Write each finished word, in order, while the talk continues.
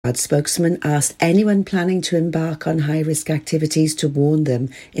Our spokesman asked anyone planning to embark on high-risk activities to warn them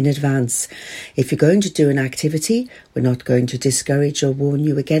in advance. If you're going to do an activity, we're not going to discourage or warn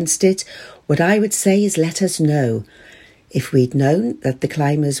you against it. What I would say is let us know. If we'd known that the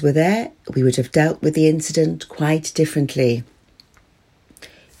climbers were there, we would have dealt with the incident quite differently.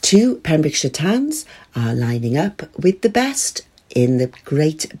 2 Pembrokeshire towns are lining up with the best in the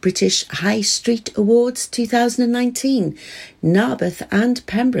Great British High Street Awards 2019. Narberth and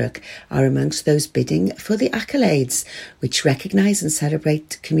Pembroke are amongst those bidding for the accolades, which recognise and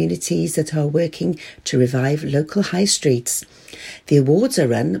celebrate communities that are working to revive local high streets. The awards are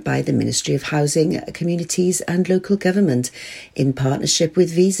run by the Ministry of Housing, Communities and Local Government in partnership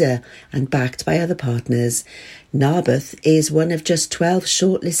with Visa and backed by other partners. Narberth is one of just 12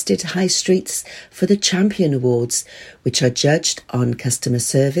 shortlisted high streets for the Champion Awards, which are judged on customer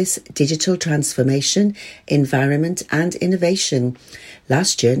service, digital transformation, environment and innovation.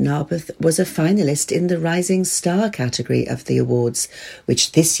 Last year, Narberth was a finalist in the Rising Star category of the awards,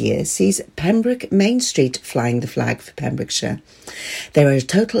 which this year sees Pembroke Main Street flying the flag for Pembrokeshire. There are a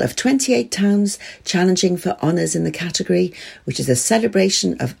total of 28 towns challenging for honours in the category, which is a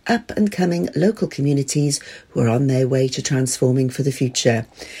celebration of up-and-coming local communities who are on their way to transforming for the future.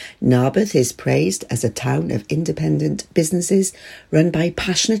 Narberth is praised as a town of independent businesses run by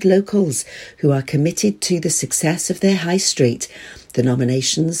passionate locals who are committed to the success of their high street. The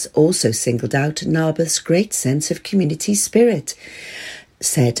nominations also singled out Narberth's great sense of community spirit.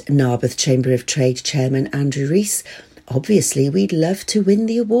 Said Narberth Chamber of Trade Chairman Andrew Rees, "Obviously, we'd love to win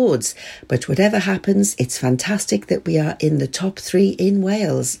the awards, but whatever happens, it's fantastic that we are in the top 3 in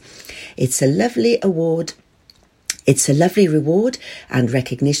Wales. It's a lovely award. It's a lovely reward and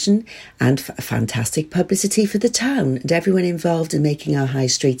recognition and fantastic publicity for the town and everyone involved in making our high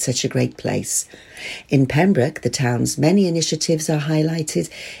street such a great place." In Pembroke, the town's many initiatives are highlighted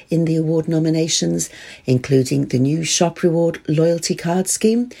in the award nominations, including the new Shop Reward loyalty card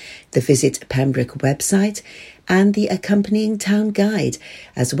scheme, the Visit Pembroke website, and the accompanying town guide,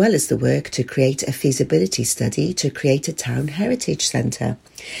 as well as the work to create a feasibility study to create a town heritage centre.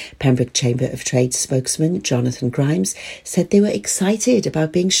 Pembroke Chamber of Trade spokesman Jonathan Grimes said they were excited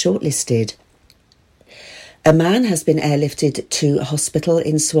about being shortlisted. A man has been airlifted to a hospital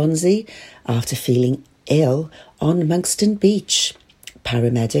in Swansea after feeling ill on Monkston Beach.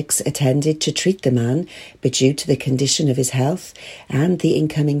 Paramedics attended to treat the man, but due to the condition of his health and the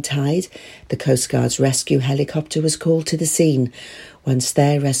incoming tide, the Coast Guard's rescue helicopter was called to the scene. Once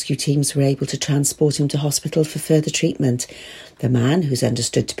there, rescue teams were able to transport him to hospital for further treatment. The man, who's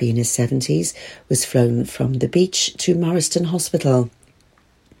understood to be in his 70s, was flown from the beach to Morriston Hospital.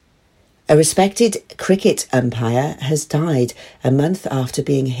 A respected cricket umpire has died a month after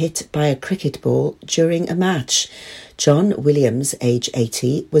being hit by a cricket ball during a match. John Williams, age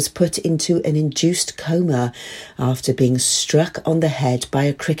 80, was put into an induced coma after being struck on the head by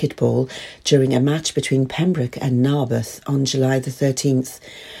a cricket ball during a match between Pembroke and Narberth on July the 13th.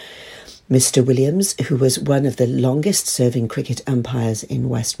 Mr Williams, who was one of the longest-serving cricket umpires in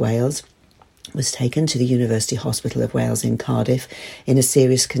West Wales, was taken to the University Hospital of Wales in Cardiff in a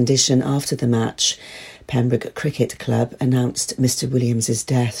serious condition after the match. Pembroke Cricket Club announced Mr Williams's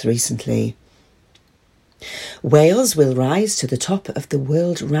death recently. Wales will rise to the top of the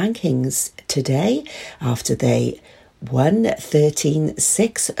world rankings today after they won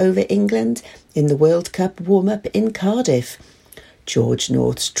 13-6 over England in the World Cup warm-up in Cardiff. George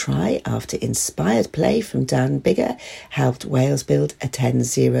North's try, after inspired play from Dan Biggar, helped Wales build a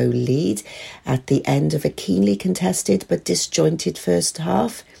 10-0 lead at the end of a keenly contested but disjointed first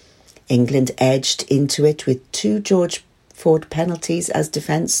half. England edged into it with 2 George Ford penalties as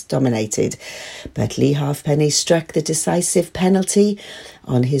defence dominated, but Lee Halfpenny struck the decisive penalty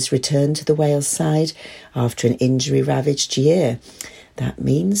on his return to the Wales side after an injury-ravaged year. That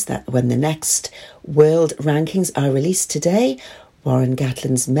means that when the next world rankings are released today, Warren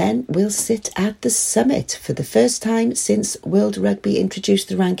Gatland's men will sit at the summit for the first time since World Rugby introduced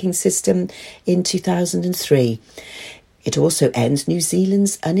the ranking system in 2003. It also ends New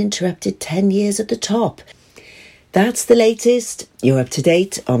Zealand's uninterrupted 10 years at the top. That's the latest. You're up to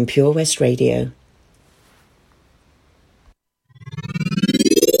date on Pure West Radio.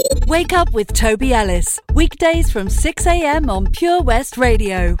 Wake up with Toby Ellis. Weekdays from 6 a.m. on Pure West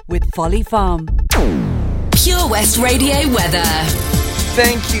Radio with Folly Farm. Pure West Radio weather.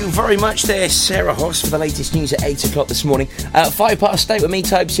 Thank you very much there, Sarah Hoss, for the latest news at 8 o'clock this morning. 8:05 with me,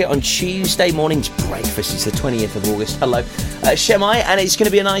 Tobes, here on Tuesday morning's breakfast. It's the 20th of August. Hello. Shemai, and it's going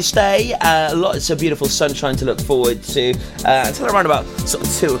to be a nice day. Lots of beautiful sunshine to look forward to. Until around about sort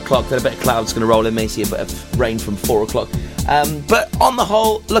of 2 o'clock, then a bit of clouds going to roll in. May see a bit of rain from 4 o'clock. But on the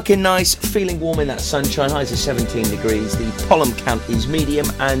whole, looking nice, feeling warm in that sunshine. Highs are 17 degrees. The pollen count is medium,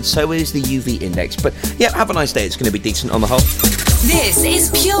 and so is the UV index. But yeah, have a nice day. It's going to be decent on the whole. This is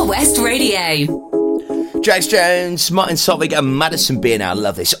Pure West Radio. Jax Jones, Martin Solveig, and Madison Beer now.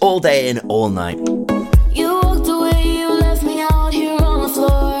 Love this all day and all night. You walked away, you left me out here on the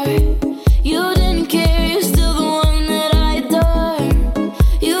floor. You didn't care, you're still the one that I adore.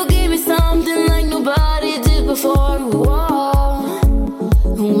 You gave me something like nobody did before. Whoa,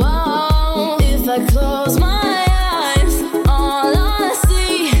 whoa. If I close my eyes, all I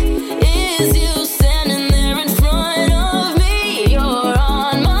see is you standing there in front of me. You're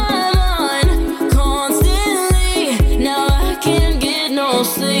on my mind constantly. Now I can't get no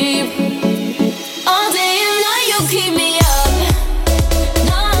sleep. All day and night you keep me up,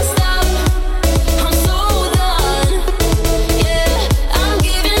 non-stop. I'm so done. Yeah, I'm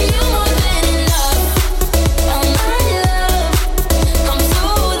giving you more than enough. Oh my love, I'm so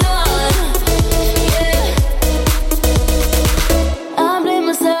done. Yeah, I blame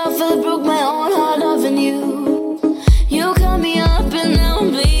myself, I broke my own heart loving you. You cut me up and now I'm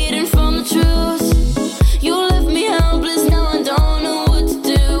bleeding from the truth. You left me helpless, now I don't know what to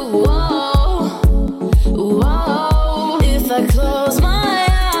do. Whoa, if I close my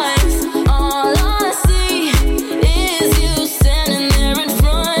eyes, all I see is you standing there in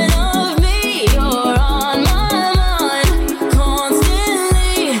front of me. You're on my mind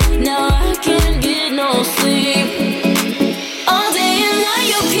constantly. Now I can't get no sleep. All day and night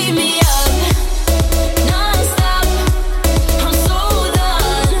you keep me up, non-stop. I'm so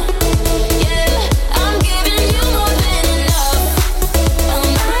done. Yeah, I'm giving you more than enough. Oh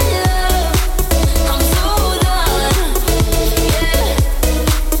my love, I'm so done. Yeah,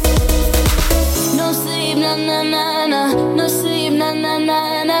 no sleep, na na na na. No sleep, na na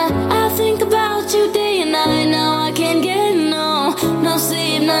na na. I think about you day and night. Now I can't get no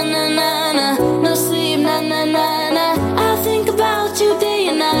sleep, na na na na. No sleep, na na na na. I think about you day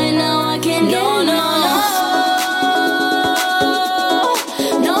and night. Now I can't get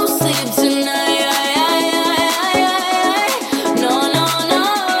no sleep tonight. No, no, no.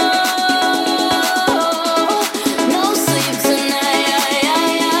 No sleep tonight.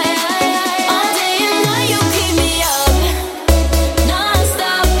 All day and night you keep me up,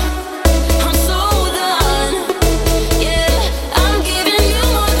 non-stop. I'm so done. Yeah, I'm giving you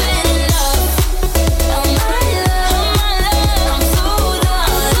more than enough. Oh my love, I'm so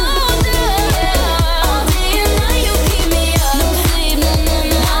done. Yeah, all day and night you keep me up. No sleep, na na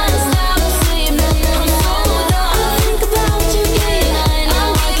na. Non-stop sleep, na na na. I'm so done. I think about you day and night. Now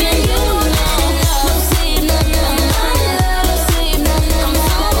I can't get no sleep, na na na. No sleep, na na na. I'm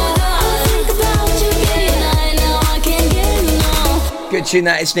so done. I think about you day and night. Now I can't get no. Good tune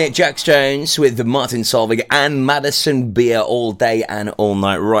that, isn't it? Jax Jones with Martin Solveig and Madison Beer all day and all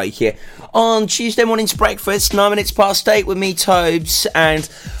night right here on Tuesday morning's breakfast, 9 minutes past 8 with me, Tobes, and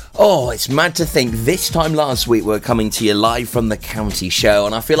oh, it's mad to think this time last week we're coming to you live from the county show,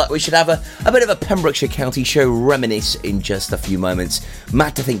 and I feel like we should have a bit of a Pembrokeshire County show reminisce in just a few moments.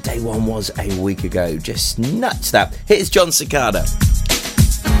 Mad to think day one was a week ago. Just nuts that. Here's John Cicada.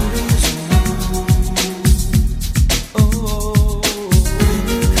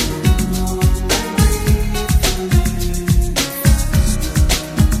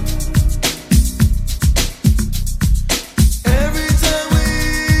 Every time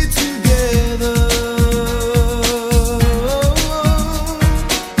we're together,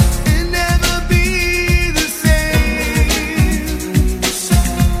 it never be the same.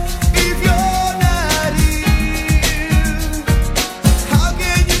 If you're not here,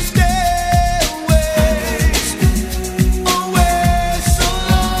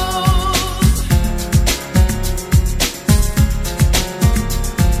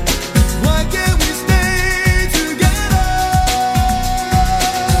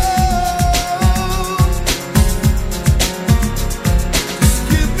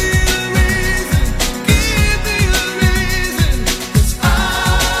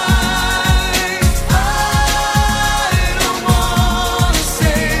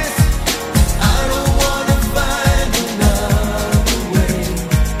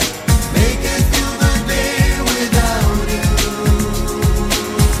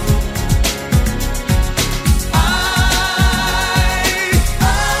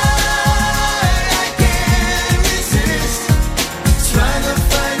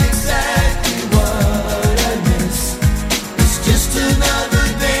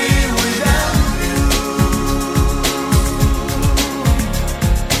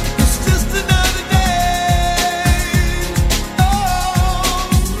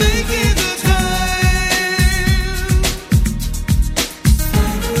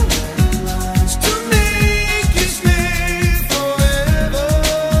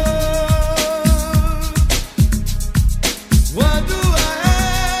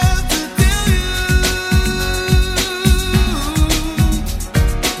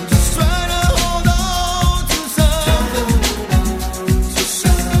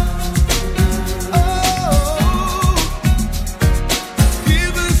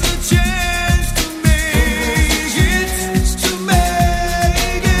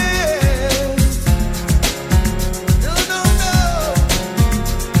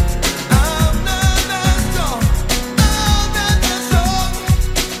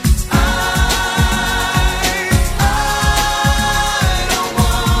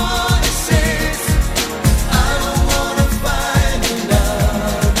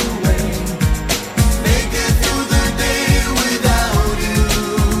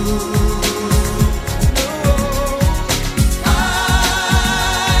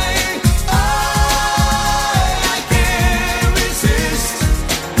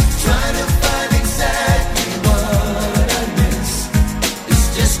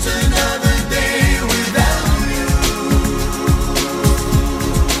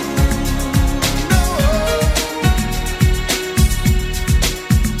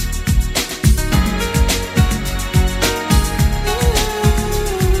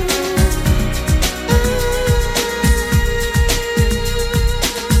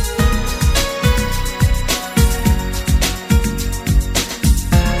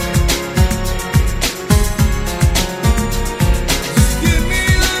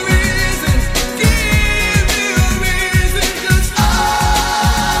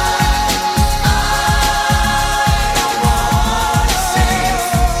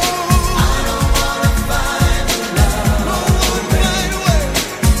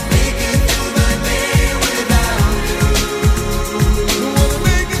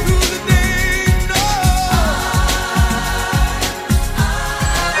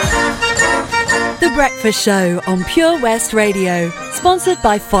 The Breakfast Show on Pure West Radio, sponsored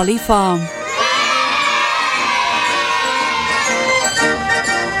by Folly Farm.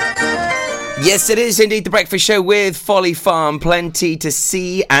 Yes, it is indeed The Breakfast Show with Folly Farm. Plenty to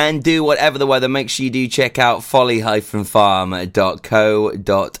see and do, whatever the weather. Make sure you do check out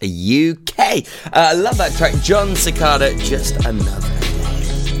folly-farm.co.uk. I love that track. John Cicada, Just Another Day.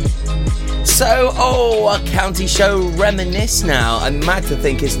 So, a county show reminisce now. I'm mad to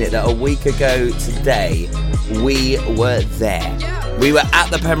think, isn't it, that a week ago today, we were there. We were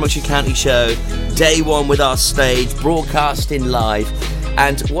at the Pembrokeshire County Show, day one with our stage, broadcasting live.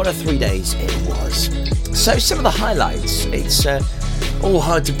 And what a 3 days it was. So some of the highlights, it's all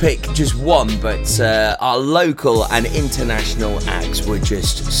hard to pick just one, but our local and international acts were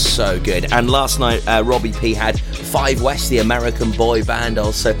just so good. And last night, Robbie P had 5 West, the American boy band,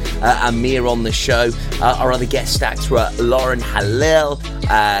 also Amir on the show. Our other guest acts were Lauren Halil,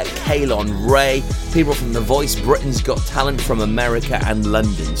 Kaylon Ray, people from The Voice, Britain's Got Talent from America and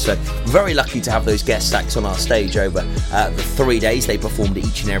London. So very lucky to have those guest acts on our stage over the 3 days. They performed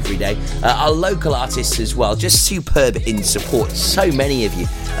each and every day. Our local artists as well, just superb in support. So many of you,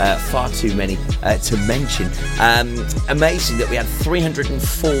 far too many to mention. Amazing that we had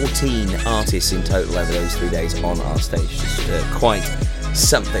 314 artists in total over those 3 days on our stage. Just quite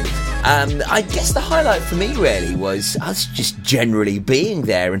something. I guess the highlight for me really was us just generally being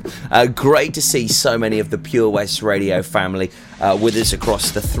there, and great to see so many of the Pure West Radio family with us across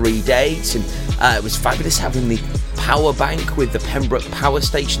the 3 days, and it was fabulous having the power bank with the Pembroke power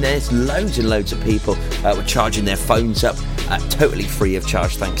station there. Loads and loads of people were charging their phones up totally free of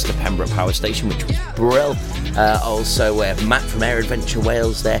charge thanks to Pembroke power station, which was brilliant. Also Matt from Air Adventure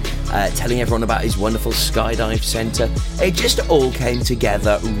Wales there telling everyone about his wonderful skydive centre. It just all came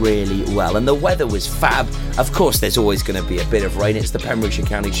together really well, and the weather was fab. Of course there's always going to be a bit of rain. It's the Pembrokeshire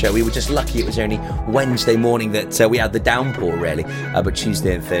County Show. We were just lucky it was only Wednesday morning that we had the downpour really, but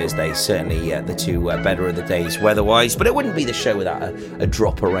Tuesday and Thursday certainly the two better of the days weather-wise, but it wouldn't be the show without a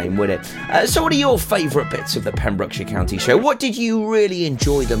drop of rain, would it? So what are your favourite bits of the Pembrokeshire County Show? What did you really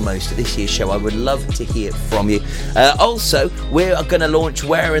enjoy the most at this year's show? I would love to hear from you. Also, we're going to launch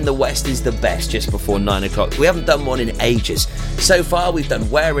Where in the West is the Best just before 9 o'clock. We haven't done one in ages. So far, we've done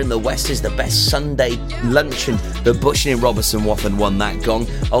Where in the West is the Best Sunday Luncheon. The Bushin' in Robertson Wathen won that gong.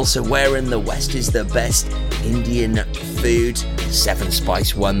 Also, Where in the West is the Best Indian Food. Seven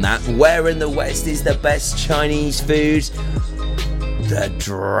Spice won that. Where in the West is the Best Chinese Food? The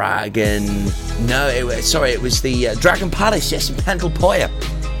Dragon... No, it was the Dragon Palace, yes, in Pendlepoya.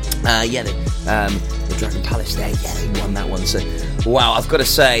 The Dragon Palace there, they won that one. So, wow, I've got to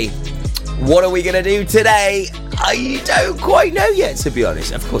say, what are we going to do today? I don't quite know yet, to be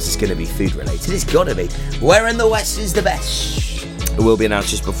honest. Of course, it's going to be food related. It's got to be. Where in the West is the best? It will be announced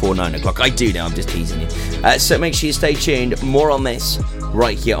just before 9 o'clock. I do know, I'm just teasing you. So make sure you stay tuned. More on this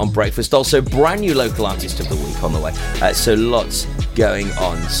right here on Breakfast. Also, brand new local artist of the week on the way. So lots going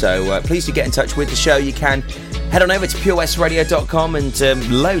on. So please do get in touch with the show. You can head on over to purewestradio.com,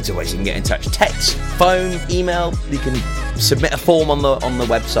 and loads of ways you can get in touch. Text, phone, email. You can submit a form on the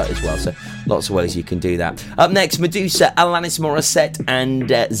website as well. So lots of ways you can do that. Up next, Medusa, Alanis Morissette,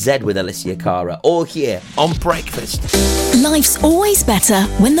 and Zed with Alicia Cara, all here on Breakfast. Life's always better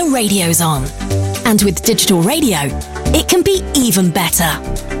when the radio's on. And with digital radio, it can be even better.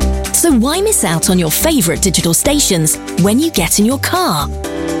 So why miss out on your favourite digital stations when you get in your car?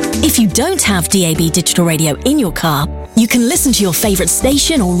 If you don't have DAB digital radio in your car, you can listen to your favourite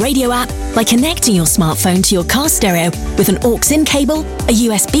station or radio app by connecting your smartphone to your car stereo with an aux-in cable, a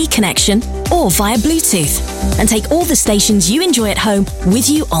USB connection, or via Bluetooth, and take all the stations you enjoy at home with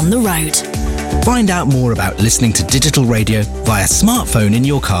you on the road. Find out more about listening to digital radio via smartphone in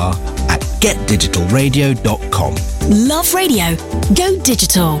your car at getdigitalradio.com. Love radio. Go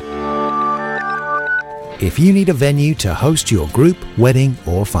digital. If you need a venue to host your group, wedding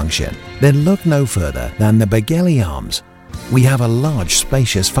or function, then look no further than the Begelly Arms. We have a large,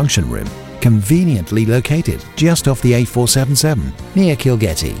 spacious function room, conveniently located just off the A477 near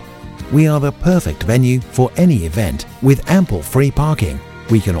Kilgetty. We are the perfect venue for any event with ample free parking.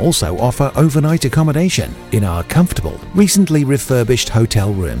 We can also offer overnight accommodation in our comfortable, recently refurbished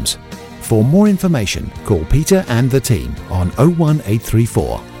hotel rooms. For more information, call Peter and the team on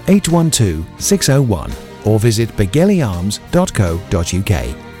 01834 812 601 or visit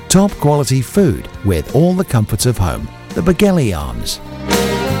begellyarms.co.uk. Top quality food with all the comforts of home. The Begelly Arms.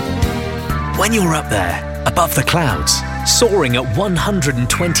 When you're up there, above the clouds, soaring at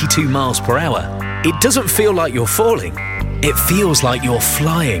 122 miles per hour, it doesn't feel like you're falling. It feels like you're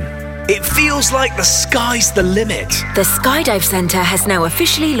flying. It feels like the sky's the limit. The Skydive Centre has now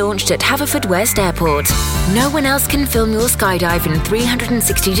officially launched at Haverfordwest Airport. No one else can film your skydive in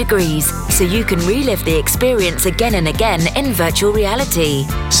 360 degrees, so you can relive the experience again and again in virtual reality.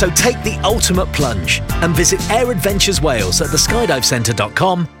 So take the ultimate plunge and visit Air Adventures Wales at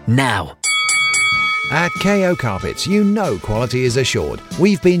theskydivecentre.com now. At KO Carpets, you know quality is assured.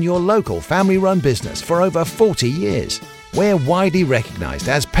 We've been your local family-run business for over 40 years. We're widely recognised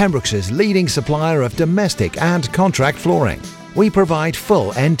as Pembroke's leading supplier of domestic and contract flooring. We provide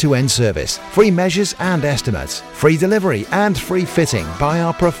full end-to-end service, free measures and estimates, free delivery and free fitting by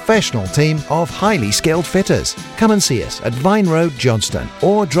our professional team of highly skilled fitters. Come and see us at Vine Road, Johnston,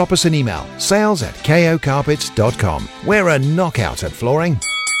 or drop us an email, sales@kocarpets.com. We're a knockout at flooring.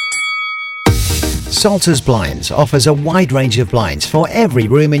 Salters Blinds offers a wide range of blinds for every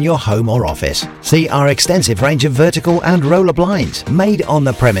room in your home or office. See our extensive range of vertical and roller blinds made on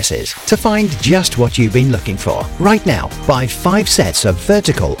the premises to find just what you've been looking for. Right now, buy 5 sets of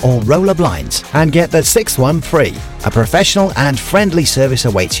vertical or roller blinds and get the 6th one free. A professional and friendly service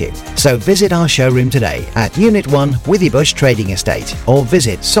awaits you. So visit our showroom today at Unit 1 Withybush Trading Estate or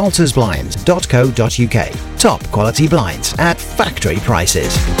visit saltersblinds.co.uk. Top quality blinds at factory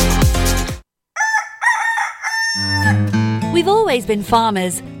prices. We've always been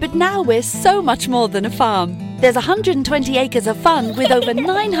farmers, but now we're so much more than a farm. There's 120 acres of fun with over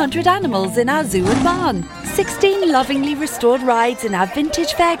 900 animals in our zoo and barn, 16 lovingly restored rides in our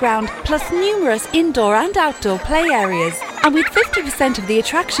vintage fairground, plus numerous indoor and outdoor play areas. And with 50% of the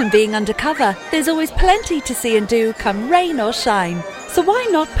attraction being undercover, there's always plenty to see and do come rain or shine. So why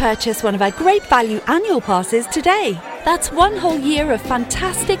not purchase one of our great value annual passes today? That's 1 whole year of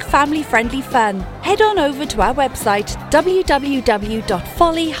fantastic family-friendly fun. Head on over to our website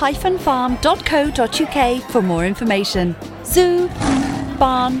www.folly-farm.co.uk for more information. Zoo,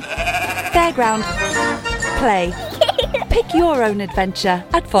 barn, fairground, play. Pick your own adventure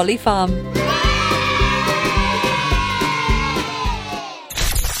at Folly Farm.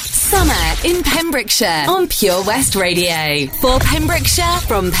 Summer in Pembrokeshire on Pure West Radio. For Pembrokeshire,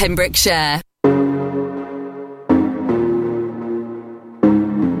 from Pembrokeshire.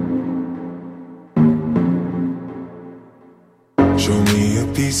 Show me a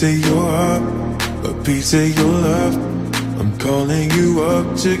piece of your heart, a piece of your love. I'm calling you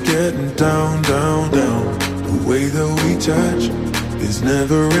up to getting down, down, down. The way that we touch is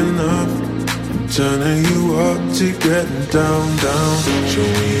never enough. I'm turning you up to getting down, down. Show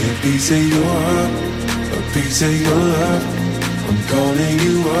me a piece of your heart, a piece of your love. I'm calling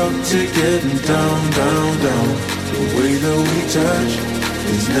you up to getting down, down, down. The way that we touch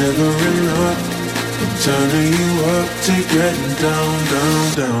is never enough. I'm turning you up to getting down, down,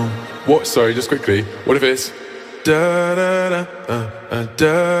 down. What? Sorry, just quickly. What if it's da da da da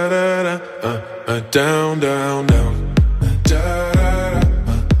da da down, down, down. Da da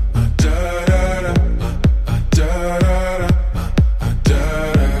da da da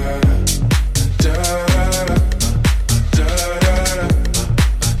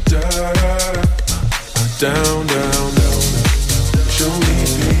down, down, down. Show me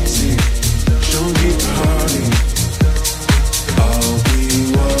pity, show me party. I'll be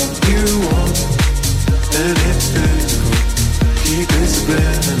what you want, and it's physical. Keep it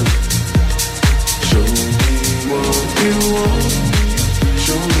subliminal. Show me what you want.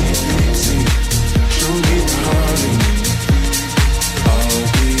 Show me pity, show me party. I'll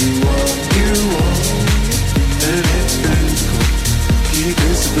be what you want, and it's physical. Keep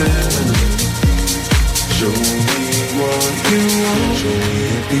it subliminal. Show me what you want. Show me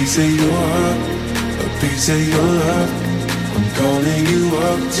a piece of your heart, a piece of your love. I'm calling you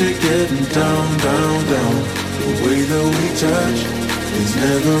up to getting down, down, down. The way that we touch is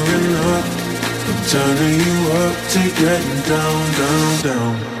never enough. I'm turning you up to getting down, down,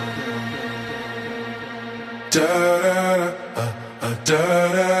 down. Da da da da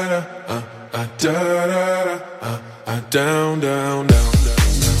da da down, down, down.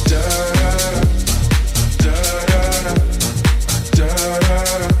 Da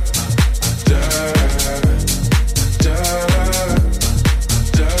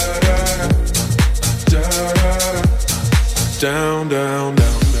down, down,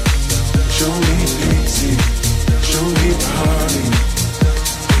 down. Show me pity, show me party.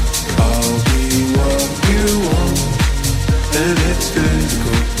 I'll be what you want, and it's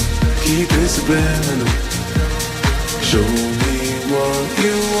physical. Keep it subliminal. Show me what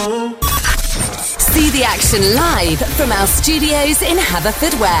you want. See the action live from our studios in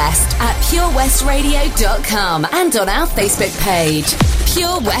Haverfordwest at purewestradio.com and on our Facebook page,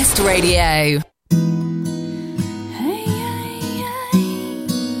 Pure West Radio.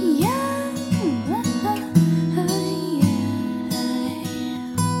 Yeah.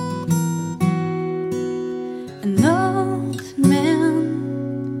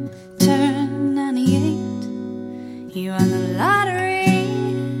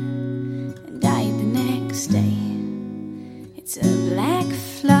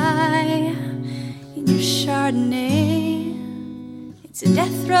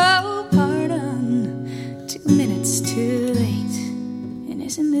 death row pardon, 2 minutes too late. And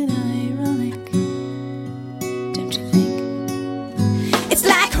isn't it ironic? Don't you think? It's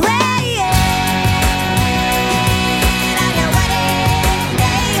like rain on your wedding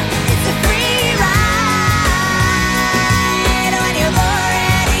day. It's a free ride when you've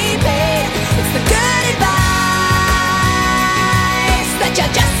already paid. It's the good advice that you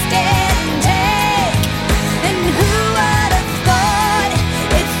just didn't take. And who would have thought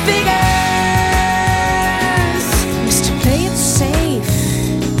it figures? Mr. Play It Safe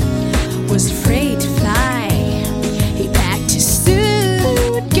was afraid to fly. He packed his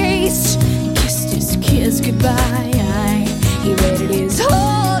suitcase, kissed his kids goodbye. He waited his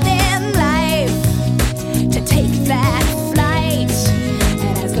whole damn life to take that flight.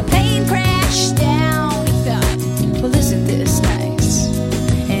 And as the plane crashed down, he thought, well, isn't this nice?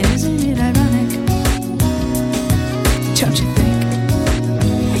 And isn't it ironic? Don't you think?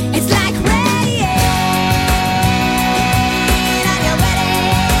 It's like rain on your wedding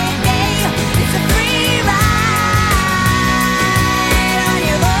day. It's a free ride when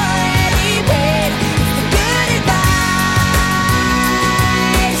you've already paid. It's the good advice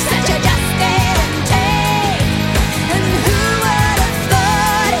that you just didn't take. And who would have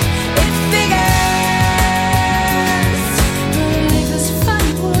thought it figures? Life is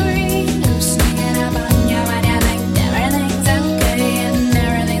funny, worried, sneaking up on you when you think everything's okay and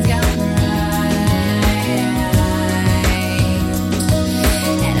everything's going right.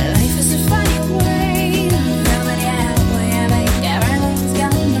 And life is a funny way, nobody out when you think everything's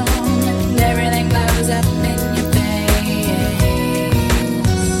going wrong and everything blows up in your face.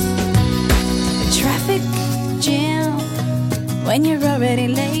 Traffic jam when you're already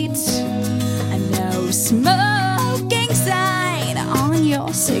late. A no smoking sign on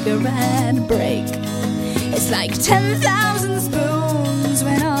your cigarette break. It's like 10,000 spoons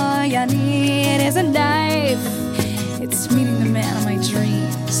when all you need is a knife. It's meeting the man of my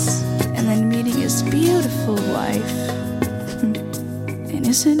dreams and then meeting his beautiful wife. And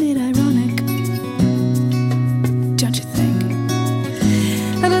isn't it ironic? Don't you think?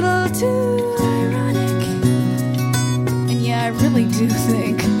 A little too ironic. And yeah, I really do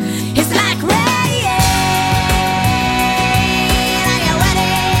think it's like rain on your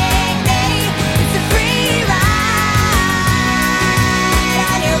wedding day. It's a free ride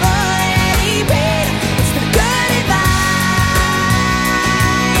and you've already paid. It's the good advice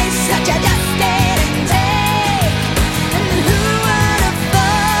that you just didn't take. And who would have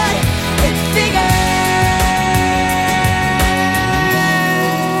thought it figures?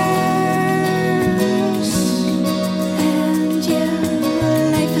 And yeah,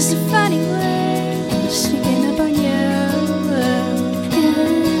 life is a funny way of sneaking up on you. And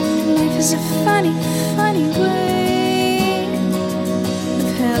life is a funny, funny way of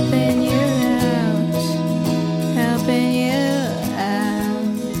helping you out. Helping you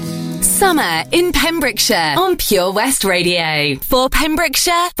out. Summer in Pembrokeshire on Pure West Radio. For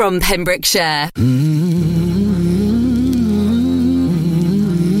Pembrokeshire, from Pembrokeshire.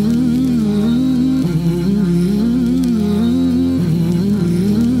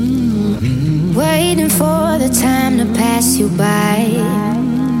 Waiting for the time to pass you by.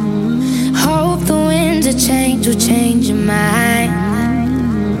 Hope the winds of change will change your mind.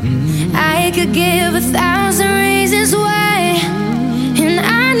 I could give 1,000 reasons why, and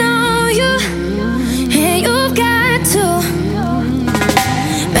I know you, and you've got to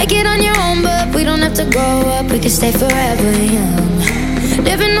make it on your own, but we don't have to grow up, we can stay forever young.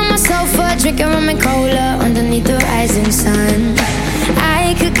 Living on my sofa, drinking rum and cola underneath the rising sun.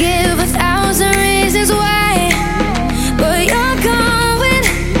 I could give 1,000 reasons why, but you're going,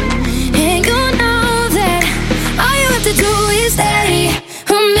 and you know that all you have to do is stay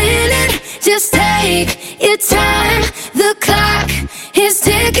a minute. Just take your time, the clock is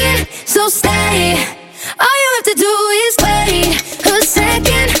ticking, so stay. All you have to do is wait a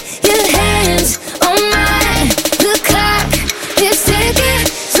second. Your hands on mine, the clock is ticking,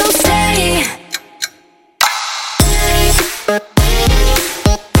 so stay.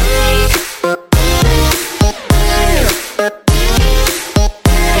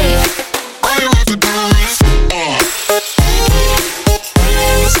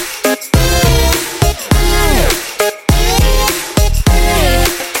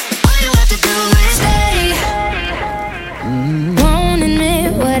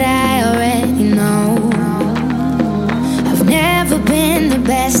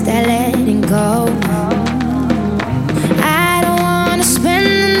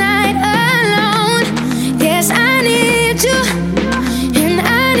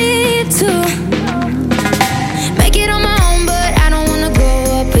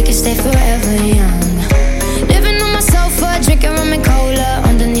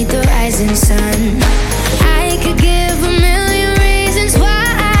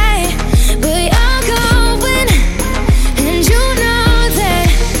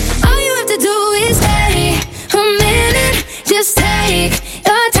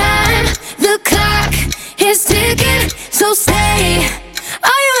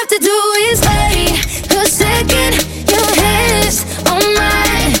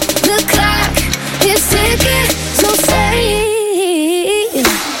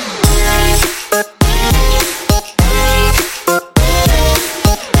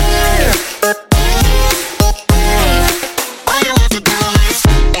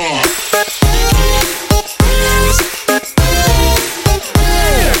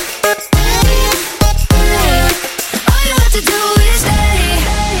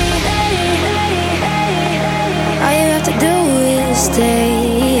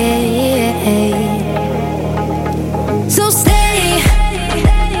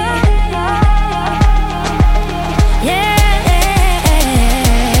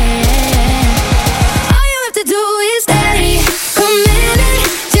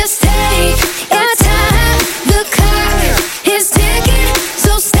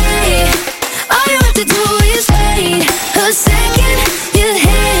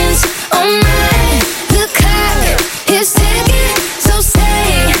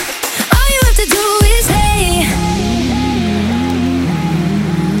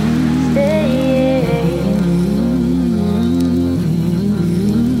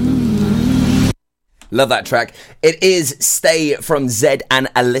 Love that track. It is Stay from Zed and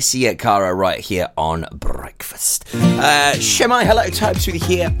Alicia Cara right here on Breakfast. Shemai, hello, Tobes with you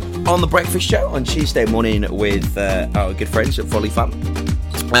here on The Breakfast Show on Tuesday morning with our good friends at Folly Fun.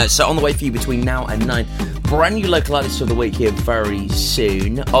 So on the way for you between now and 9, brand new local artist of the week here very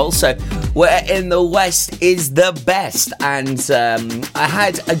soon. Also, Where in the West is the best. And I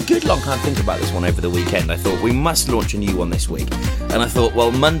had a good long time think about this one over the weekend. I thought we must launch a new one this week. And I thought,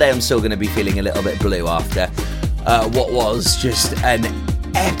 well, Monday I'm still going to be feeling a little bit blue after what was just an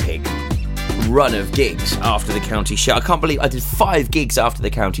epic run of gigs after the county show. I can't believe I did 5 gigs after the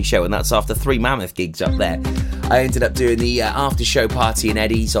county show, and that's after 3 mammoth gigs up there. I ended up doing the after show party in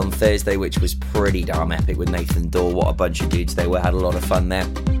Eddie's on Thursday, which was pretty damn epic with Nathan Dorr. What a bunch of dudes they were. Had a lot of fun there.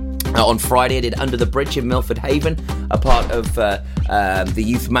 On Friday I did Under the Bridge in Milford Haven, a part of the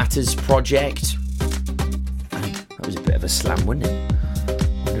Youth Matters project. That was a bit of a slam, wasn't it?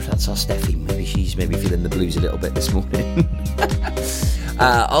 I wonder if that's our Steffi. Maybe she's feeling the blues a little bit this morning.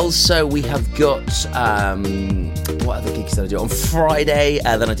 Also, we have got, what other gigs did I do? On Friday,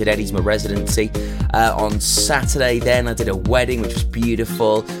 then I did Eddie's My Residency. On Saturday, then I did a wedding, which was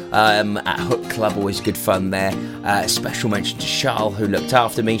beautiful, at Hook Club, always good fun there. Special mention to Charles, who looked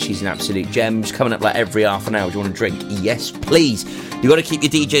after me. She's an absolute gem. She's coming up like every half an hour. Do you want a drink? Yes, please. You've got to keep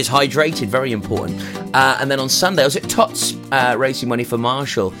your DJs hydrated, very important. And then on Sunday, I was at Tots, raising money for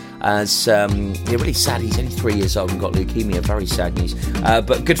Marshall, as really sad. He's only 3 years old and got leukemia. Very sad news.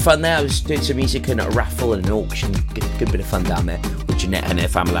 But good fun there. I was doing some music and a raffle and an auction. Good bit of fun down there with Jeanette and her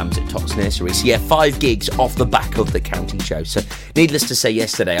family lambs at Tots Nursery. So yeah, 5 gigs off the back of the county show. So needless to say,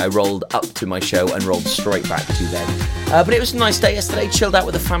 yesterday I rolled up to my show and rolled straight back to bed. But it was a nice day yesterday. Chilled out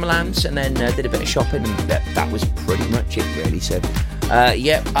with the family lambs and then did a bit of shopping, and that was pretty much it really. So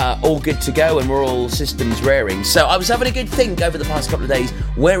all good to go, and we're all systems raring. So I was having a good think over the past couple of days.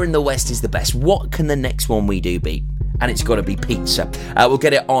 Where in the West is the best? What can the next one we do be? And it's got to be pizza. We'll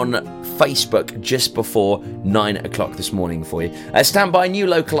get it on Facebook just before 9 o'clock this morning for you. Stand by, new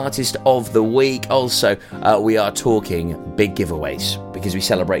local artist of the week. Also, we are talking big giveaways because we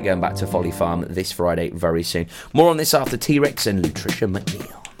celebrate going back to Folly Farm this Friday very soon. More on this after T-Rex and Lutricia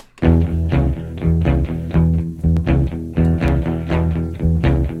McNeil.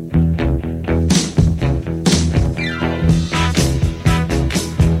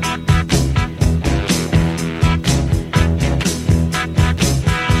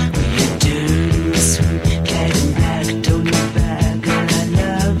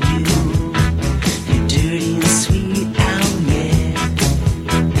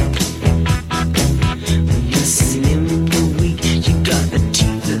 Slim the weak, you got the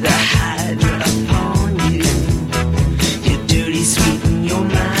teeth of the high.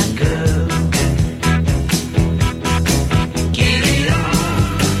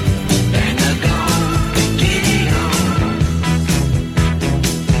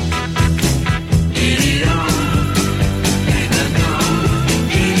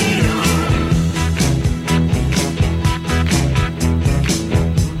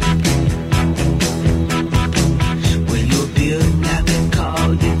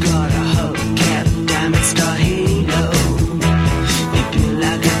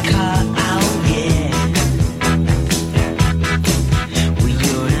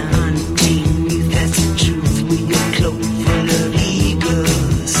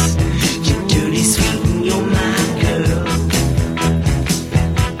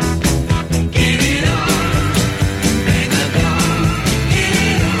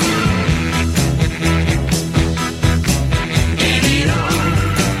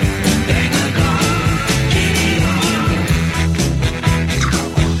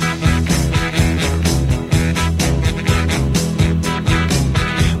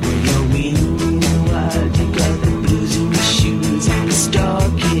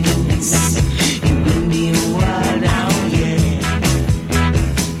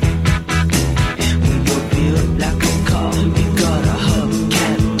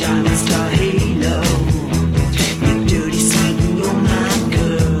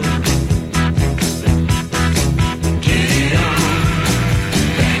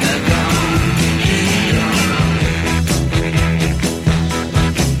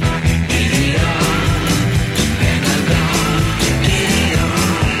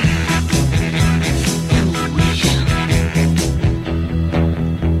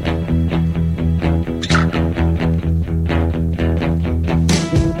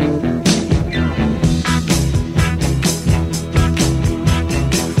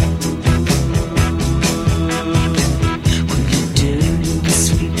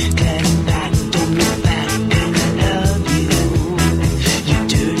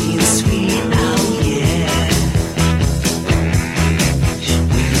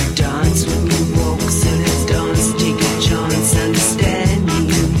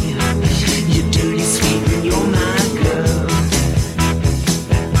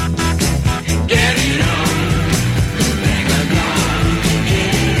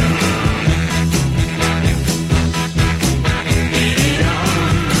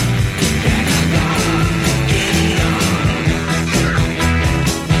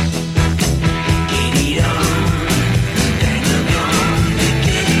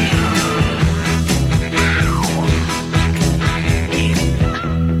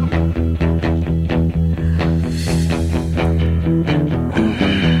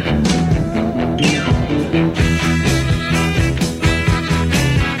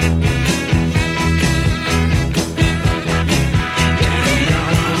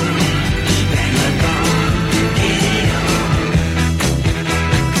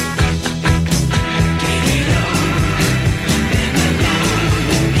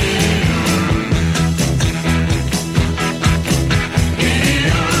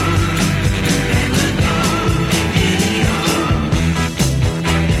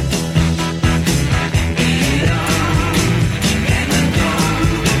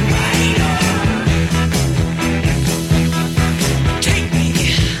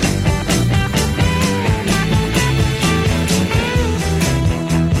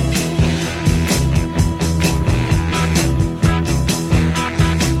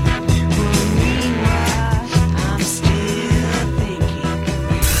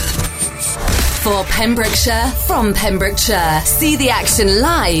 For Pembrokeshire, from Pembrokeshire. See the action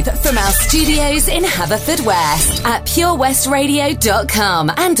live from our studios in Haverfordwest at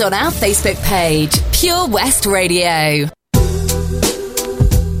purewestradio.com and on our Facebook page, Pure West Radio.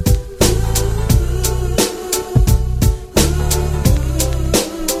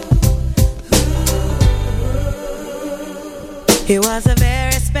 He was a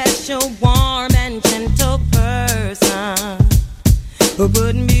very special, warm and gentle person who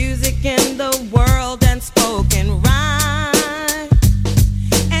put music in the world and spoke in rhyme.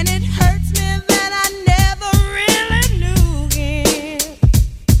 And it hurts me that I never really knew him,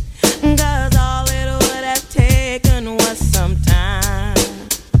 'cause all it would have taken was some time.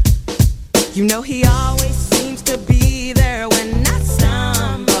 You know he always seems to be there when I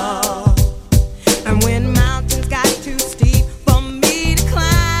stumble, and when mountains got too steep for me to climb.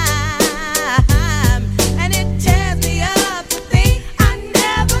 And it tears me up to think I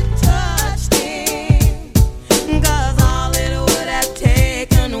never touched him, 'cause all it would have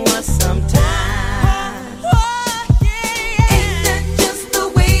taken was some time. Oh, yeah. Ain't that just the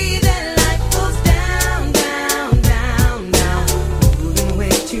way that life goes down, down, down, down, moving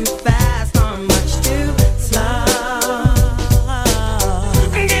way too fast or much too slow.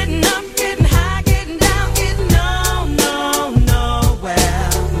 Getting up, getting high, getting down, getting nowhere.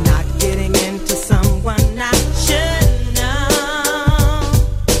 Not getting into someone I should know.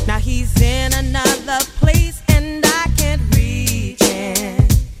 Now he's in another place and I can't reach him,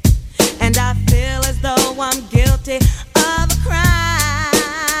 and I feel as though I'm guilty of a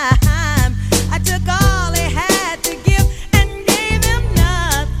crime. I took all he had to give and gave him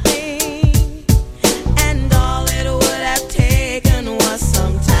nothing, and all it would have taken was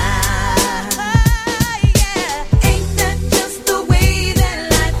some time. Yeah. Ain't that just the way that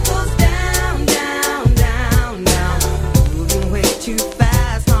life goes down, down, down, down, moving way too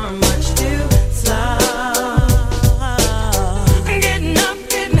fast or much too slow. Getting up,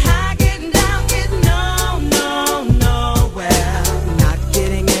 getting high, getting down, getting nowhere. Not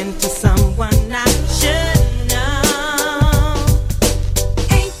getting into someone I should know.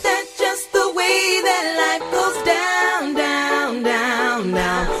 Ain't that just the way that life goes down, down, down,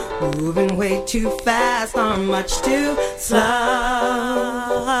 down, moving way too fast or much too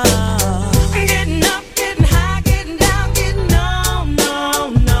slow. Getting up, getting high, getting down, getting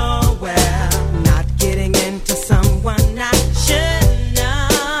nowhere. Not getting into someone I should know.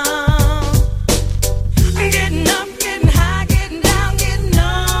 Getting up, getting high, getting down, getting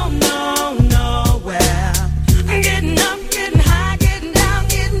nowhere. Getting up, getting high, getting down,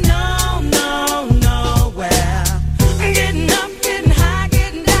 getting nowhere. Getting up, getting high,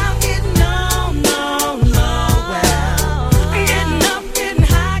 getting down, getting nowhere. Getting up, getting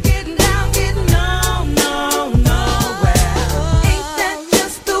high, getting down, getting nowhere. Ain't that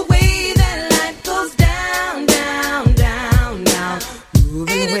just the way that life goes down, down, down, down,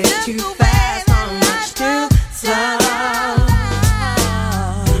 moving way too fast or much too slow.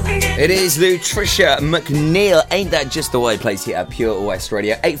 It is Lutricia McNeil. Ain't that just the way? Plays here at Pure West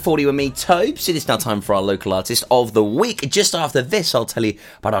Radio. 8:40 with me, Tobes. It is now time for our local artist of the week. Just after this, I'll tell you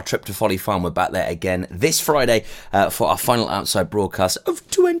about our trip to Folly Farm. We're back there again this Friday for our final outside broadcast of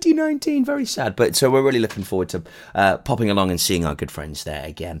 2019. Very sad, but so we're really looking forward to popping along and seeing our good friends there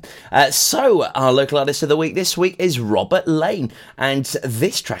again. So our local artist of the week this week is Robert Lane, and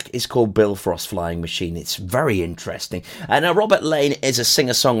this track is called Bill Frost Flying Machine. It's very interesting. Now Robert Lane is a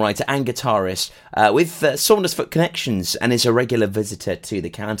singer-songwriter and guitarist with Saundersfoot connections and is a regular visitor to the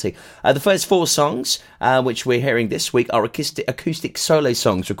county. The first four songs, which we're hearing this week, are acoustic solo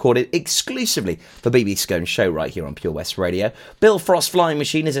songs recorded exclusively for BB Scone's show right here on Pure West Radio. Bill Frost Flying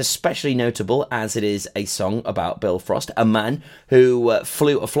Machine is especially notable as it is a song about Bill Frost, a man who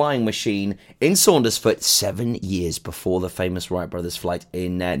flew a flying machine in Saundersfoot 7 years before the famous Wright brothers flight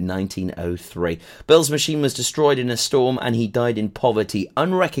in 1903. Bill's machine was destroyed in a storm and he died in poverty,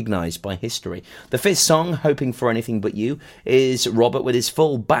 unrecognised by history. The fifth song, Hoping for Anything But You, is Robert with his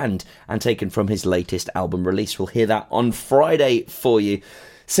full band and taken from his latest album release. We'll hear that on Friday for you.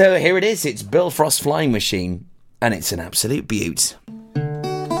 So here it is. It's Bill Frost Flying Machine, and it's an absolute beaut.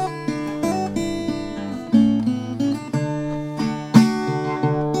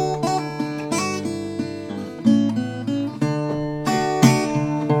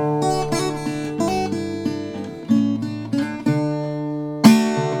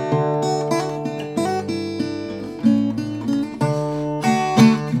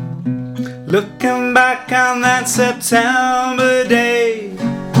 Looking back on that September day,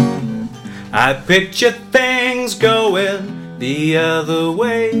 I picture things going the other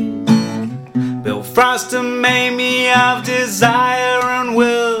way. Bill Frost made me of desire and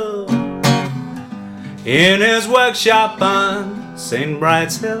will, in his workshop on St.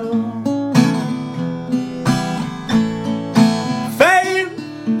 Bride's Hill. Fame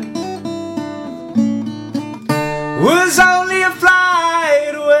was only a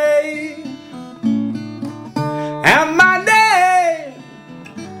flight away, and my name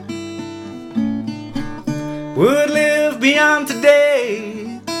would live beyond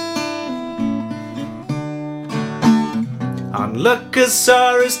today. Onlookers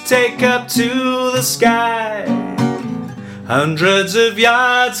saw us take up to the sky, hundreds of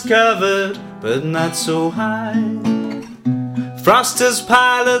yards covered, but not so high. Frosters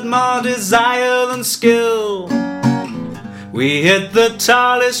pilot more desire than skill. We hit the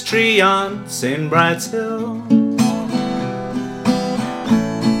tallest tree on St. Bride's Hill.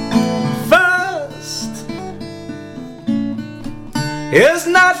 First is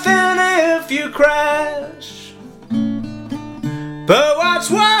nothing if you crash, but what's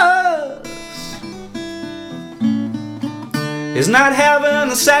worse is not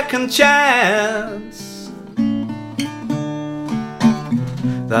having a second chance.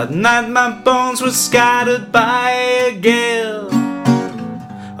 That night my bones were scattered by a gale.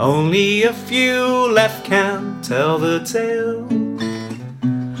 Only a few left can tell the tale.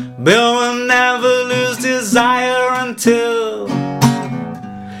 Bill will never lose desire until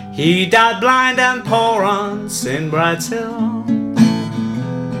he died blind and poor on St. Bride's Hill.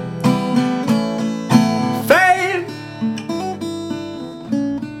 Fame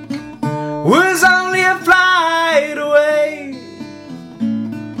was only a flight away,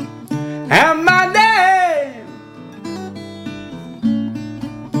 and my name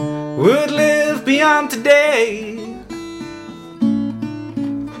would live beyond today.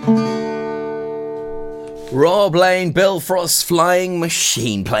 Rob Lane, Bill Frost's Flying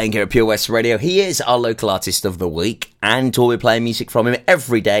Machine, playing here at Pure West Radio. He is our local artist of the week, and we'll be playing music from him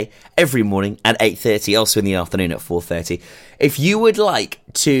every day, every morning at 8:30, also in the afternoon at 4:30. If you would like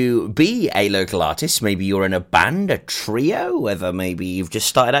to be a local artist, maybe you're in a band, a trio, whether maybe you've just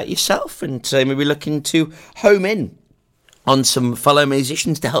started out yourself and maybe looking to home in on some fellow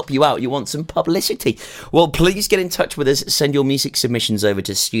musicians to help you out, you want some publicity, well, please get in touch with us. Send your music submissions over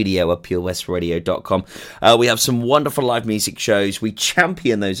to studio@purewestradio.com. We have some wonderful live music shows. We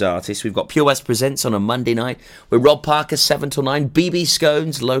champion those artists. We've got Pure West Presents on a Monday night with Rob Parker 7 till 9, BB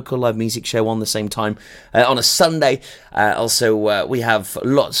Scones local live music show on the same time on a Sunday. Also we have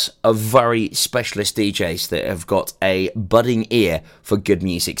lots of very specialist DJs that have got a budding ear for good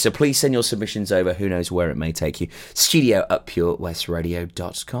music, so please send your submissions over. Who knows where it may take you. studio@purewestradio.com.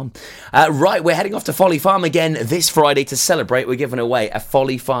 Right, we're heading off to Folly Farm again this Friday to celebrate. We're giving away a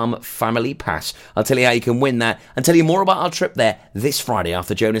Folly Farm family pass. I'll tell you how you can win that and tell you more about our trip there this Friday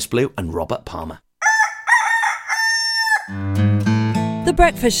after Jonas Blue and Robert Palmer. The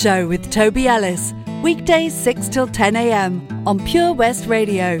Breakfast Show with Toby Ellis. Weekdays 6 till 10 a.m. on Pure West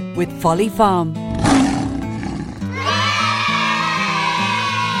Radio with Folly Farm.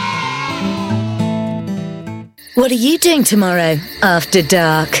 What are you doing tomorrow after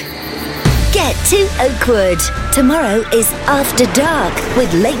dark? Get to Oakwood. Tomorrow is After Dark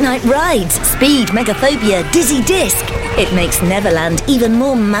with late night rides, speed, megaphobia, dizzy disc. It makes Neverland even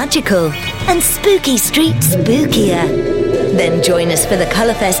more magical and Spooky Street spookier. Then join us for the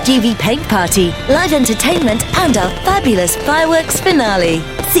Colourfest UV paint party, live entertainment and our fabulous fireworks finale.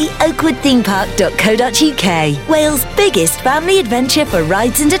 See oakwoodthemepark.co.uk, Wales' biggest family adventure for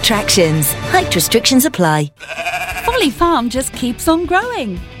rides and attractions. Height restrictions apply. Folly Farm just keeps on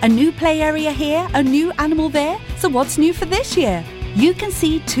growing. A new play area here, a new animal there. So what's new for this year? You can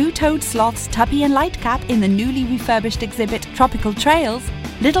see two-toed sloths Tubby and Lightcap in the newly refurbished exhibit Tropical Trails.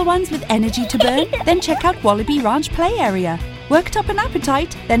 Little ones with energy to burn? Then check out Wallaby Ranch play area. Worked up an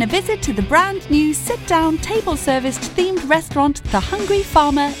appetite? Then a visit to the brand new sit-down, table-serviced themed restaurant The Hungry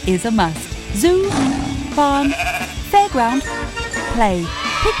Farmer is a must. Zoo, farm, fairground, play.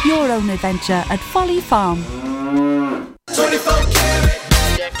 Pick your own adventure at Folly Farm.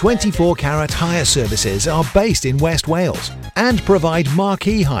 24 Carat Hire Services are based in West Wales and provide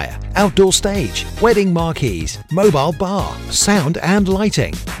marquee hire, outdoor stage, wedding marquees, mobile bar, sound and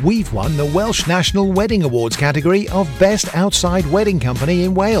lighting. We've won the Welsh National Wedding Awards category of Best Outside Wedding Company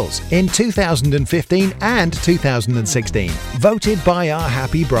in Wales in 2015 and 2016, voted by our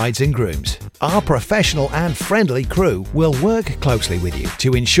happy brides and grooms. Our professional and friendly crew will work closely with you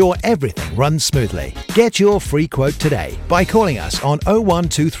to ensure everything runs smoothly. Get your free quote today by calling us on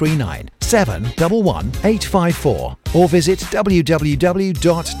 01239 711 854 or visit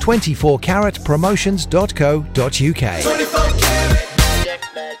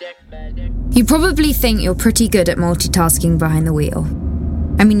www.24caratpromotions.co.uk. You probably think you're pretty good at multitasking behind the wheel.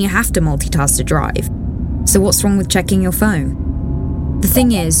 I mean, you have to multitask to drive. So what's wrong with checking your phone? The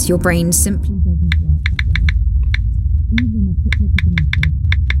thing is, your brain simply doesn't work that way. Even a quick look at the message,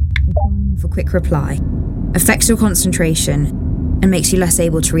 or firing off a quick reply, affects your concentration and makes you less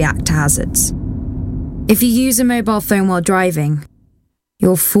able to react to hazards. If you use a mobile phone while driving,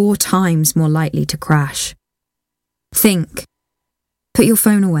 you're 4 times more likely to crash. Think. Put your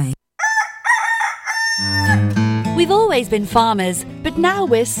phone away. We've always been farmers, but now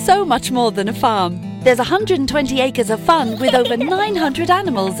we're so much more than a farm. There's 120 acres of fun with over 900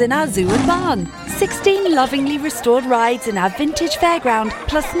 animals in our zoo and barn. 16 lovingly restored rides in our vintage fairground,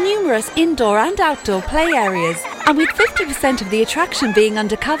 plus numerous indoor and outdoor play areas. And with 50% of the attraction being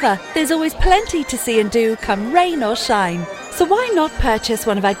undercover, there's always plenty to see and do, come rain or shine. So why not purchase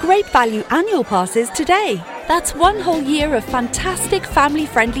one of our great value annual passes today? That's 1 whole year of fantastic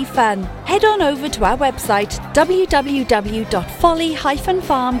family-friendly fun. Head on over to our website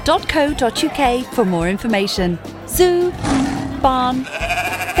www.folly-farm.co.uk for more information. Zoo, barn,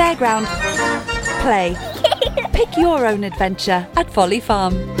 fairground, play. Pick your own adventure at Folly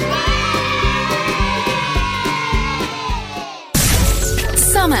Farm.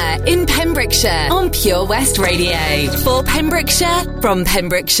 Summer in Pembrokeshire on Pure West Radio. For Pembrokeshire, from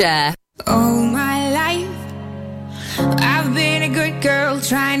Pembrokeshire. All my life I've been a good girl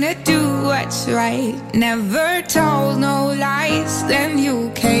trying to do what's right. Never told no lies. Then you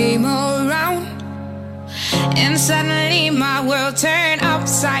came around and suddenly my world turned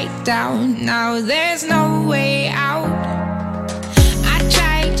upside down. Now there's no way out. I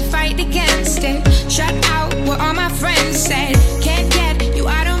tried to fight against it, shut out what all my friends said. Can't get you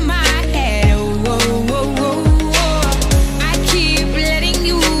out of my head. Oh, whoa, whoa, whoa, whoa. I keep letting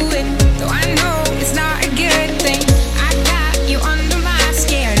you in, though I know it's not a good thing. I got you under my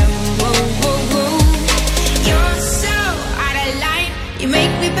skin. Oh, whoa, whoa, whoa. You're so out of line. You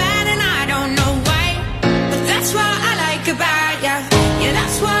make me bad and I don't know why, but that's what I like about ya. Yeah,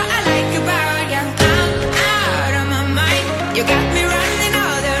 that's what I like about ya. I'm out of my mind. You got me running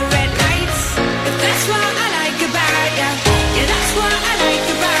all the red lights, but that's what I like about ya. Yeah, that's what I like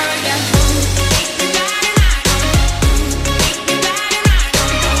about ya.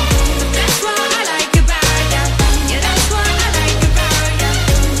 That's what I like about ya. Yeah, that's what I like about ya.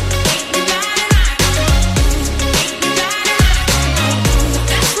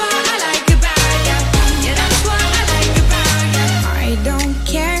 That's what I like about ya. Yeah, that's what I like about ya. I don't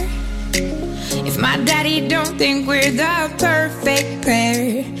care if my daddy don't think we're the perfect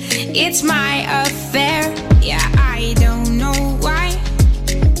pair. It's my affair. Yeah, I don't know why.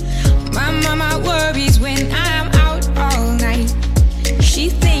 My mama worries when I'm out all night. She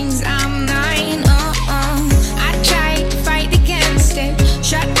thinks I'm 9. I tried to fight against it,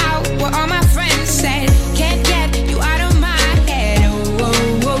 shut out what all my friends said. Can't get you out of my head. Oh, whoa,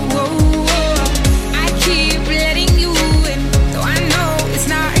 whoa, whoa, whoa. I keep letting you in, though I know it's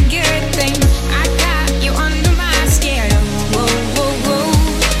not a good thing. I got you under my skin. Oh, whoa, whoa, whoa.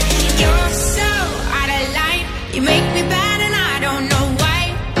 You're so out of line. You make me bad and I don't know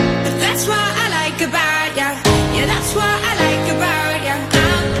why, but that's what I like about ya. Yeah, that's what I like about ya.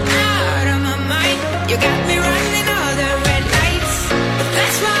 I'm out of my mind. You got me running all the red lights, but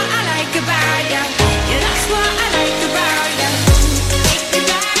that's what I like about ya. Yeah, that's what I like about ya.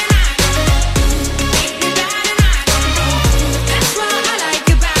 That's what I like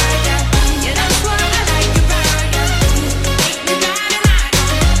about ya. Yeah, that's what I like about ya.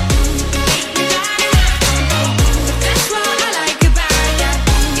 That's what I like about ya.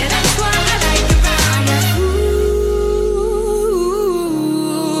 Yeah, that's what I like about ya.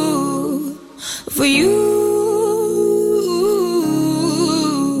 Ooh, for you,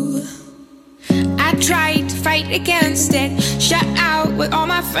 I tried to fight against it, shut out what all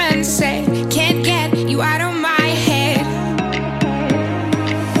my friends said. Can't get you out of my head.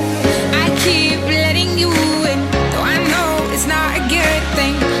 I keep letting you in, though I know it's not a good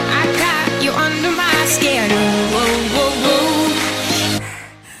thing. I got you under my skin. Oh, whoa, whoa, whoa.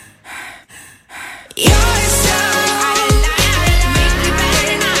 You're so out of line. Make me bad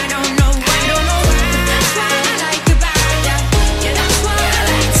and I don't know why. That's what I like about ya. Yeah, that's what I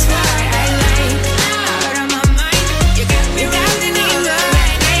like. Out of my mind. You got me running all the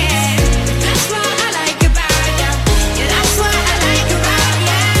red lights. That's what I like about ya. Yeah, that's what I like about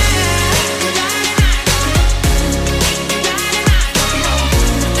ya.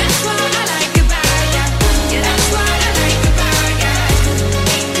 That's what I like about ya. Yeah, that's what I like about ya.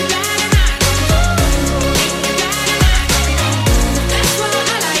 That's what I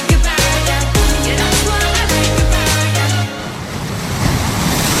like about ya. Yeah, that's what I like about ya.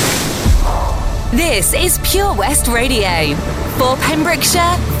 This is Pure West Radio. For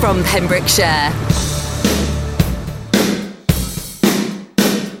Pembrokeshire, from Pembrokeshire.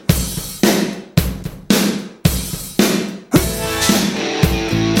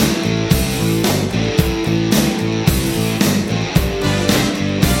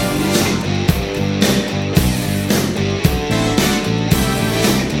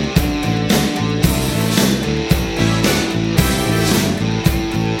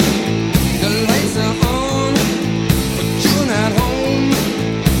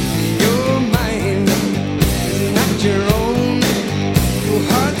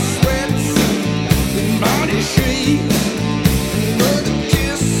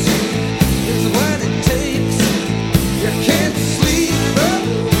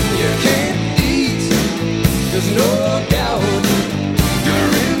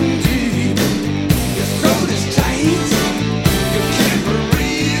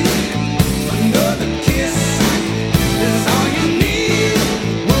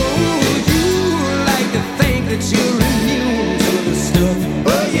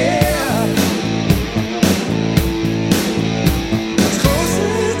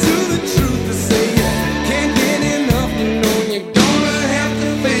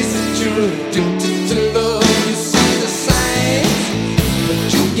 you're addicted to love. You see the signs, but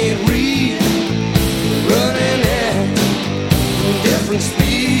you can't read. Running at different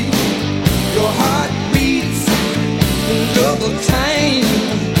speed. Your heart beats double time.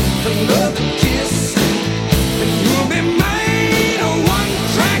 Another kiss, and you'll be mine. A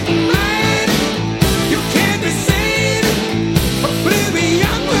one-track mind. You can't be seen.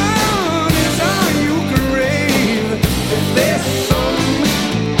 Oblivion is all you crave. If there's some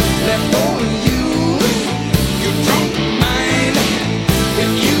left for you, you don't mind.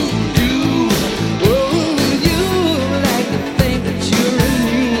 If you do, oh, you like to think that you're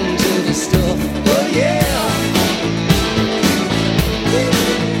immune to the stuff. Oh yeah.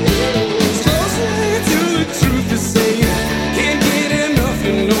 It's closer to the truth to say. Can't get enough,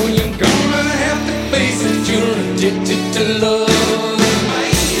 you know you're gonna have to face it. You're addicted to love.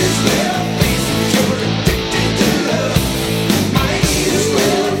 Might as well face it. You're addicted to love. Might as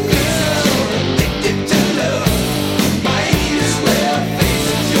well face it. You're addicted to love. Might as well face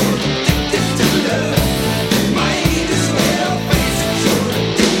it. You're addicted to love. Might as well face it. You're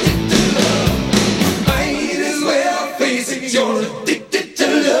addicted to love. Might as well face it. You're addicted to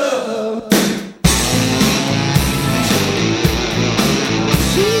love.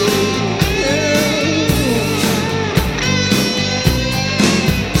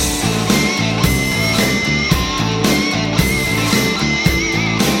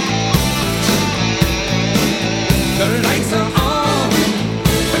 The lights are on,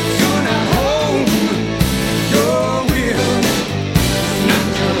 but you're not home. Your will is not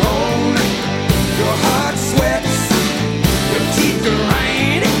your own. Your heart sweats, your teeth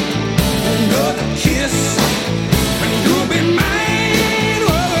grind. Another kiss, and you'll be mine.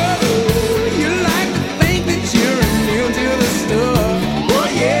 Whoa, you like to think that you're immune to the stuff. Oh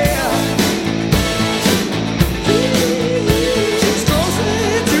yeah. It's closer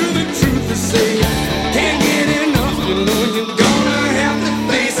to the truth to say. Can't get enough, you know you're gonna have to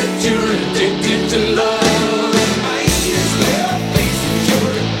face it. You're addicted to love. Might as well face it.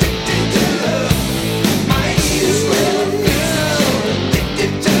 You're addicted to love. Might as well face it. You're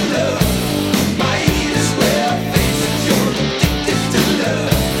addicted to love. Might as well face it. You're addicted to love.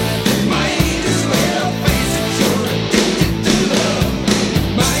 Might as well face it. You're addicted to love.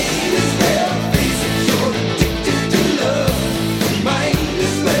 Might as well face it. You're addicted to love. Might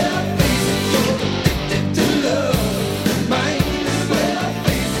as well face it. You're addicted to love. Might as well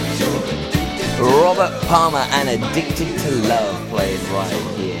face it. You're addicted. Robert Palmer and Addicted to Love played right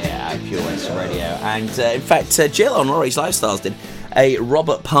here at Pure West Radio. And in fact, Jill on Laurie's Lifestyles did a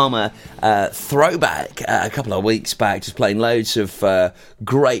Robert Palmer throwback a couple of weeks back, just playing loads of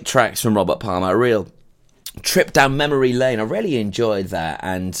great tracks from Robert Palmer. A real trip down memory lane. I really enjoyed that,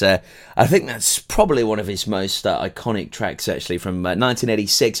 and I think that's probably one of his most iconic tracks, actually, from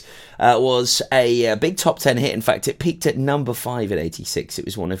 1986. Was a big top 10 hit. In fact, it peaked at number 5 at 86. It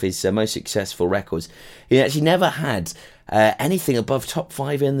was one of his most successful records. He actually never had anything above top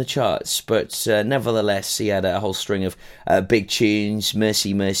 5 in the charts, but nevertheless, he had a whole string of big tunes.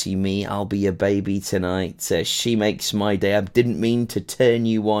 Mercy, Mercy Me, I'll Be Your Baby Tonight, She Makes My Day, I Didn't Mean to Turn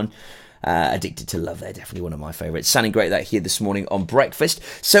You On. Addicted to Love, they're definitely one of my favourites. Sounding great that here this morning on Breakfast.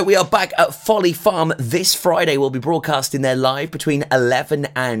 So we are back at Folly Farm this Friday. We'll be broadcasting there live between 11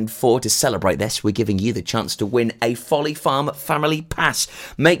 and 4 to celebrate this. We're giving you the chance to win a Folly Farm family pass.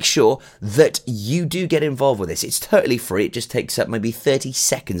 Make sure that you do get involved with this. It's totally free. It just takes up maybe 30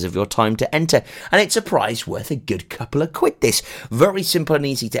 seconds of your time to enter, and it's a prize worth a good couple of quid. This very simple and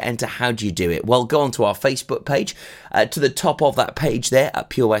easy to enter. How do you do it? Well, go onto our Facebook page. To the top of that page there at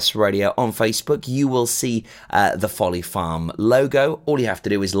Pure West Radio on Facebook, you will see the Folly Farm logo. All you have to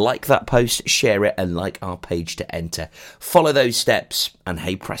do is like that post, share it, and like our page to enter. Follow those steps, and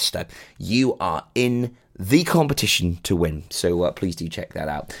hey presto, you are in the competition to win. So please do check that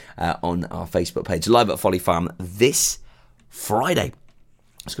out on our Facebook page, live at Folly Farm this Friday.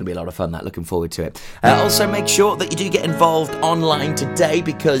 It's going to be a lot of fun, that. Looking forward to it. Also, make sure that you do get involved online today,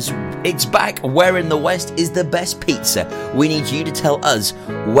 because it's back. Where in the West is the best pizza? We need you to tell us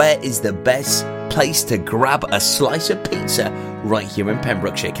where is the best place to grab a slice of pizza right here in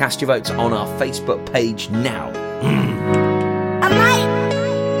Pembrokeshire. Cast your votes on our Facebook page now. I might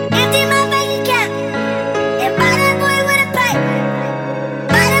empty my bank account and buy that boy with a pipe.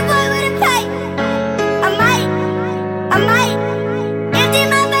 Buy that boy with a pipe. I might empty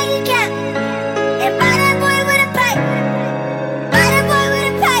my bank account and buy that boy with a pipe. Buy that boy with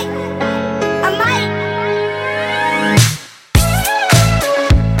a pipe. I might.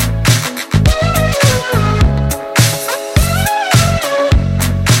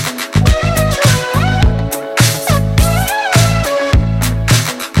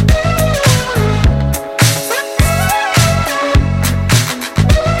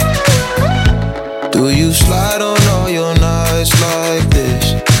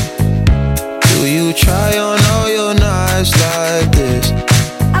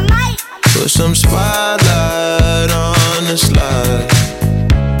 some spotlight on the slide.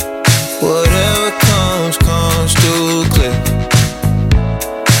 Whatever comes through clear.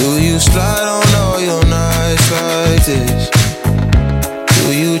 Do you slide on all your nights like this?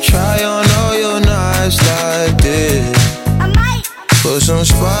 Do you try on all your nights like this? Put some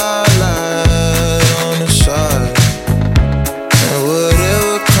spotlight on the side. And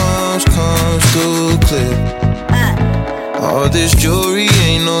whatever comes through clear. All this jewelry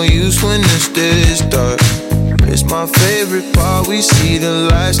ain't no use when it's this dark. It's my favorite part, we see the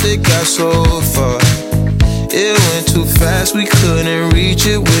lights that got so far. It went too fast, we couldn't reach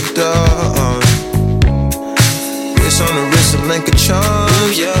it with the arm. Wrist on the wrist, a link of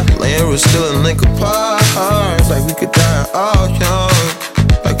charms, yeah. Laying was still a link apart. Like we could die all young,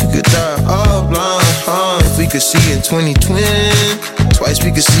 like we could die all blind. If we could see in 2020, twice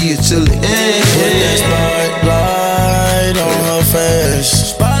we could see it till the end. Put that spotlight on her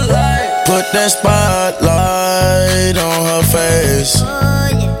face. Spotlight. Put that spotlight on her face.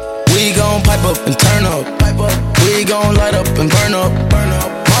 We gon' pipe up and turn up. We gon' light up and burn up.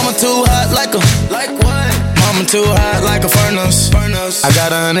 Mama too hot like what? Mama too hot like a furnace. I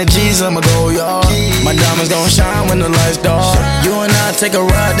got 100 G's, I'ma go yard. My diamonds gon' shine when the lights dark. You and I take a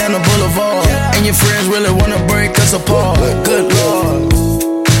ride down the boulevard, and your friends really wanna break us apart. Good Lord.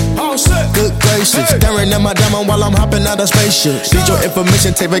 Good gracious, staring at my diamond while I'm hopping out of spaceship. Need your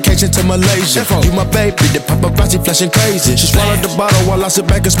information, take vacation to Malaysia. You my baby, the paparazzi flashing crazy. She swallowed the bottle while I sit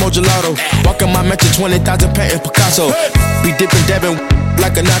back and smoke gelato. Walking my mansion, 20,000 painting Picasso. Be dipping, dabbing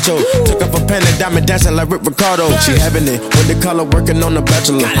like a nacho. Took off a pen and diamond dancing like Rick Ricardo. She having it with the color working on the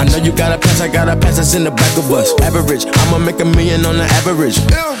Bachelor. I know you got a pass, I got a pass that's in the back of us. Average, I'ma make $1 million on the average.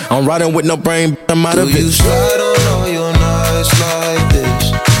 I'm riding with no brain, I'm out of it. Do you slide on